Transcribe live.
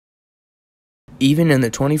Even in the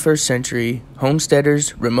 21st century,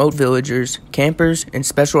 homesteaders, remote villagers, campers, and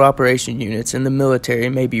special operation units in the military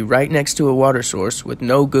may be right next to a water source with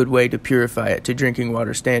no good way to purify it to drinking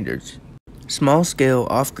water standards. Small-scale,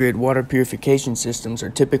 off-grid water purification systems are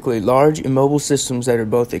typically large, immobile systems that are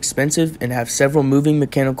both expensive and have several moving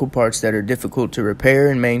mechanical parts that are difficult to repair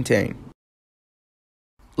and maintain.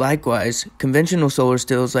 Likewise, conventional solar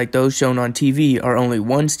stills like those shown on TV are only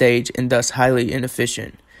one stage and thus highly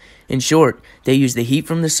inefficient. In short, they use the heat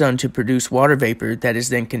from the sun to produce water vapor that is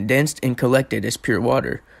then condensed and collected as pure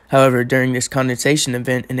water. However, during this condensation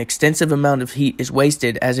event, an extensive amount of heat is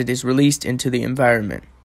wasted as it is released into the environment.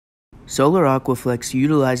 Solar Aqua Flex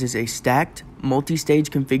utilizes a stacked, multi-stage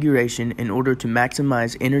configuration in order to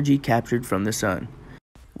maximize energy captured from the sun.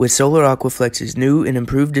 With Solar Aqua Flex's new and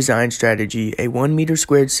improved design strategy, a 1 meter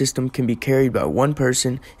squared system can be carried by one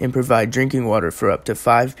person and provide drinking water for up to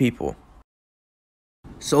 5 people.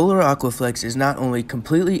 Solar Aqua Flex is not only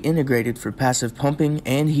completely integrated for passive pumping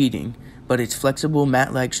and heating, but its flexible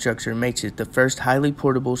mat-like structure makes it the first highly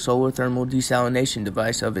portable solar thermal desalination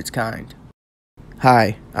device of its kind.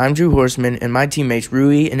 Hi, I'm Drew Horseman, and my teammates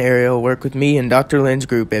Rui and Ariel work with me and Dr. Lin's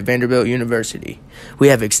group at Vanderbilt University. We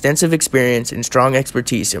have extensive experience and strong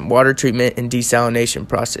expertise in water treatment and desalination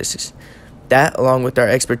processes. That, along with our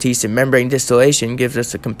expertise in membrane distillation, gives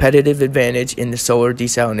us a competitive advantage in the solar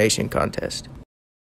desalination contest.